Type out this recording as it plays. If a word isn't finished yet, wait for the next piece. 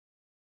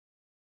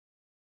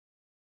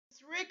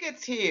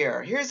Ricketts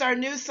here. Here's our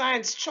new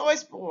science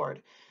choice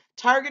board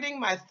targeting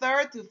my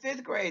 3rd through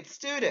 5th grade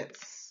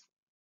students.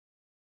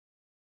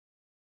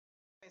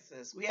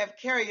 We have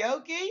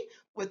karaoke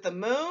with the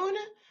moon,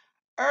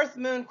 Earth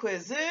Moon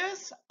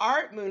quizzes,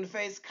 art moon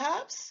phase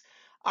cups,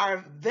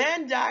 our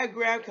Venn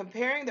diagram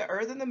comparing the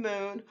Earth and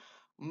the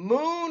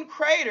moon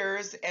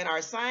craters, and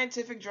our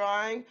scientific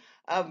drawing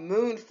of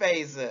moon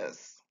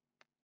phases.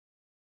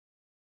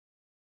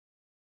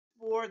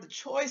 The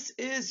choice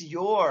is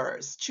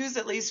yours. Choose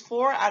at least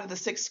 4 out of the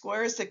 6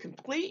 squares to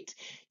complete.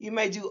 You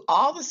may do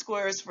all the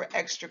squares for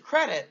extra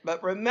credit,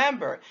 but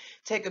remember,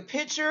 take a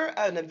picture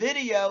and a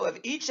video of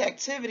each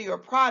activity or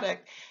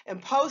product and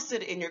post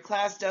it in your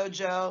Class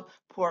Dojo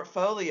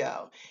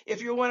portfolio.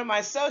 If you're one of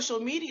my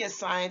social media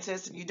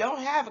scientists and you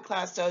don't have a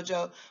Class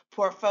Dojo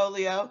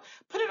portfolio,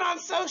 put it on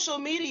social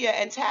media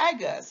and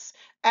tag us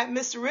at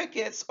Mr.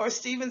 Ricketts or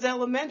Stevens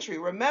Elementary.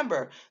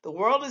 Remember, the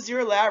world is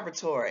your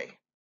laboratory.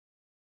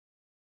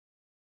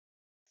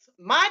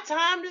 My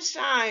time to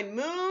shine,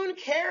 moon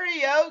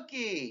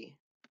karaoke.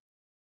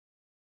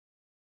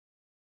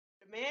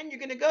 Man, you're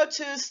going to go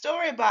to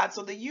Storybots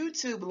or the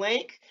YouTube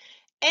link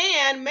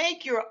and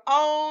make your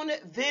own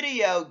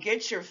video.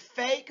 Get your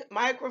fake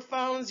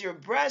microphones, your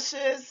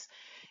brushes,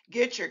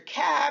 get your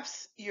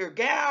caps, your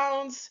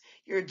gowns,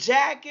 your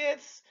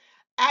jackets,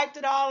 act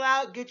it all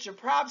out, get your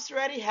props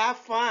ready, have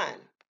fun.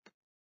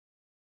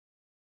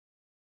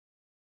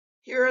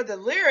 Here are the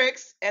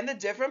lyrics and the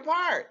different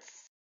parts.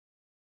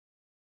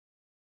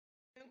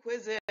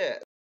 Quizzes.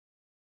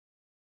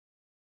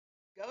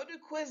 Go to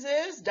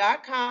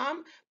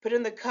quizzes.com, put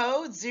in the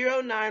code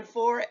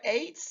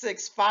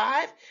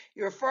 094865,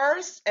 your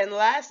first and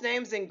last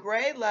names and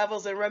grade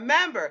levels, and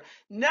remember,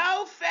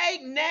 no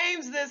fake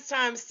names this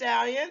time,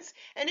 stallions.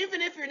 And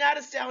even if you're not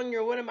a stallion,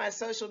 you're one of my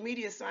social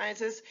media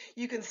scientists,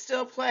 you can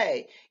still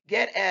play.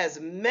 Get as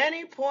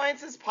many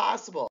points as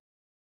possible.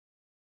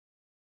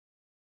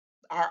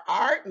 Our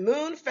art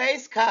moon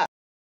face cup.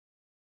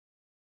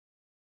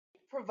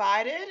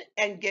 Provided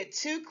and get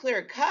 2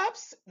 clear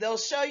cups. They'll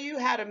show you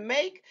how to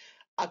make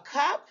a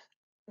cup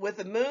with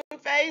the moon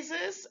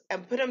phases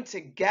and put them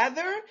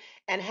together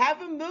and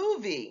have a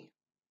movie.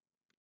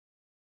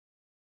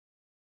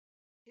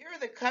 Here are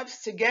the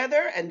cups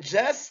together and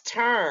just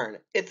turn.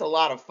 It's a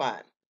lot of fun.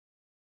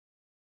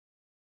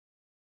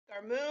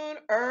 Our moon,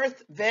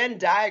 earth, Venn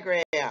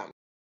diagram.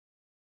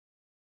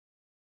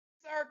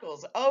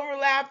 Circles,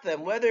 overlap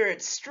them, whether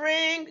it's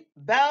string,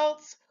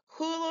 belts,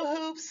 hula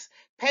hoops,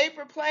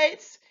 paper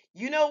plates.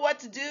 You know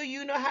what to do.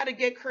 You know how to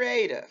get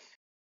creative.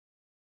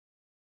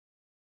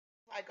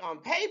 Like on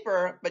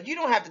paper, but you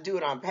don't have to do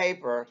it on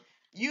paper.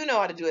 You know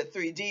how to do it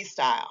 3D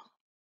style.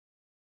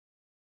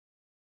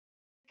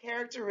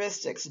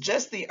 Characteristics,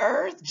 just the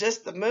earth,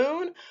 just the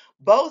moon,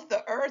 both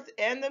the earth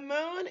and the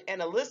moon,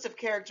 and a list of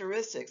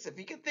characteristics. If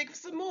you can think of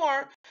some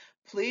more,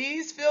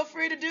 please feel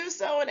free to do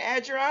so and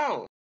add your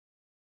own.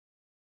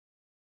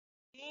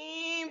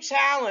 Team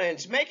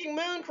challenge, making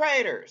moon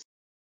craters.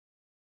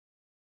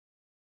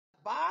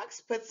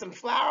 Box, put some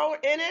flour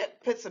in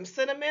it, put some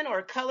cinnamon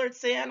or colored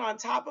sand on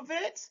top of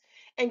it,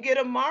 and get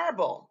a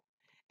marble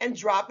and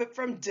drop it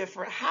from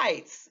different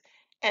heights.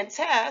 And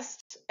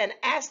test and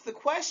ask the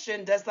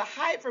question, does the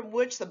height from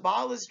which the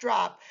ball is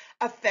dropped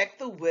affect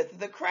the width of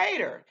the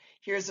crater?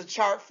 Here's a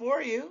chart for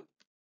you.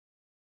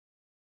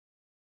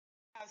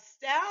 Have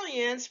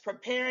stallions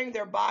preparing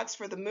their box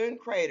for the moon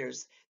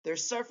craters, their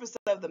surface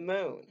of the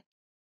moon.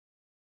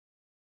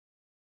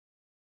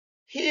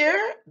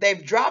 Here,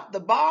 they've dropped the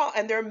ball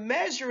and they're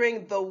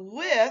measuring the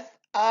width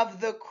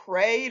of the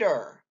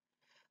crater.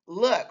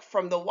 Look,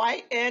 from the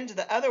white end to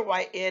the other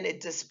white end, it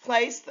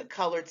displaced the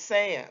colored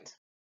sand.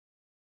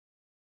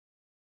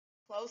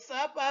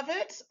 Close-up of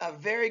it, a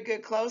very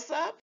good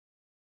close-up.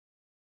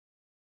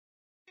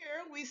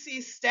 Here we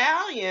see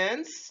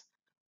stallions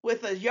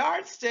with a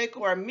yardstick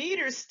or a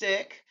meter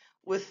stick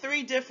with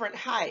 3 different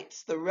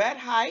heights, the red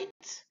height,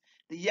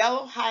 the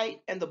yellow height,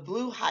 and the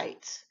blue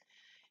height.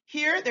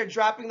 Here they're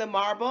dropping the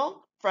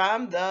marble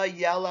from the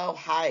yellow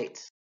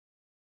height.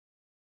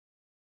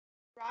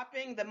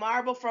 Dropping the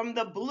marble from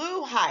the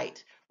blue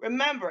height.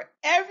 Remember,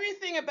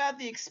 everything about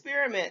the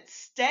experiment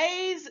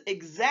stays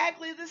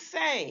exactly the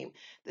same.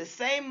 The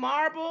same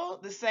marble,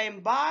 the same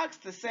box,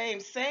 the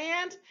same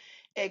sand,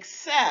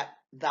 except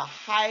the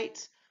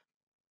height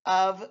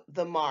of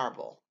the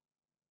marble.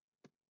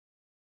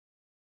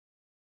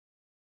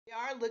 We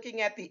are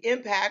looking at the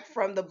impact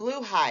from the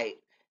blue height.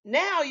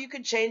 Now you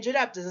could change it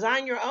up,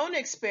 design your own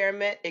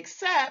experiment,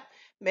 except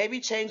maybe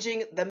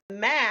changing the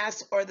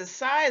mass or the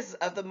size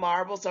of the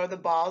marbles or the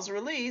balls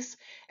released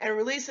and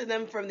releasing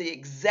them from the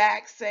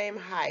exact same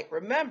height.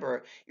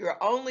 Remember, you're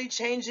only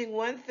changing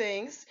one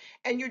thing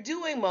and you're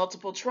doing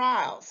multiple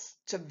trials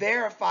to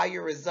verify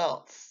your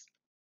results.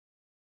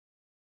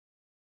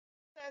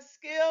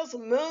 Skills,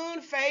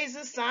 moon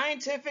phases,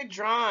 scientific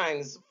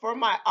drawings for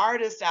my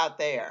artists out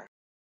there.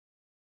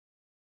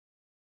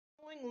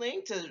 Following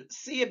link to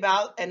see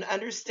about and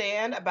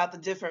understand about the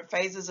different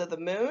phases of the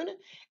moon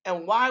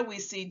and why we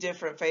see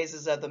different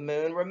phases of the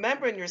moon.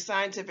 Remember in your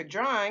scientific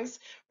drawings,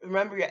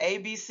 remember your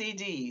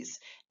ABCDs.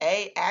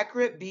 A,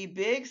 accurate, B,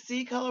 big,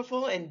 C,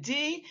 colorful, and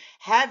D,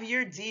 have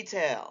your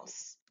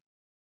details.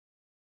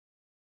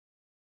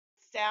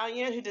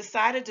 Stallion who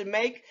decided to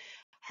make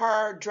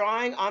her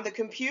drawing on the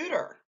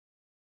computer.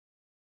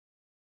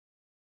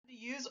 To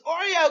use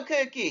Oreo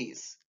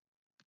cookies.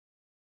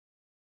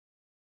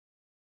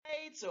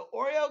 So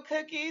Oreo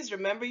cookies,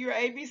 remember your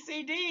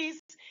ABCDs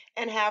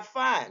and have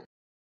fun.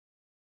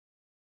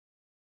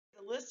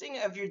 The listing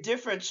of your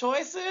different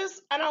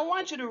choices, and I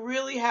want you to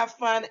really have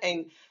fun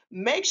and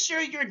make sure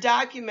you're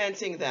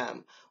documenting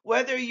them.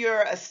 Whether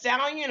you're a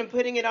stallion and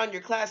putting it on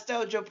your Class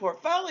Dojo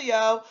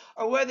portfolio,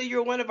 or whether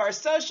you're one of our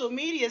social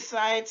media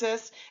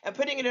scientists and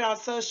putting it on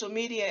social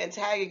media and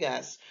tagging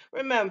us.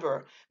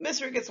 Remember,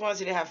 Miss Ricketts wants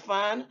you to have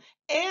fun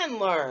and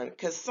learn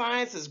because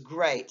science is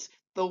great.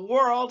 The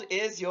world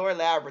is your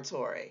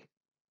laboratory.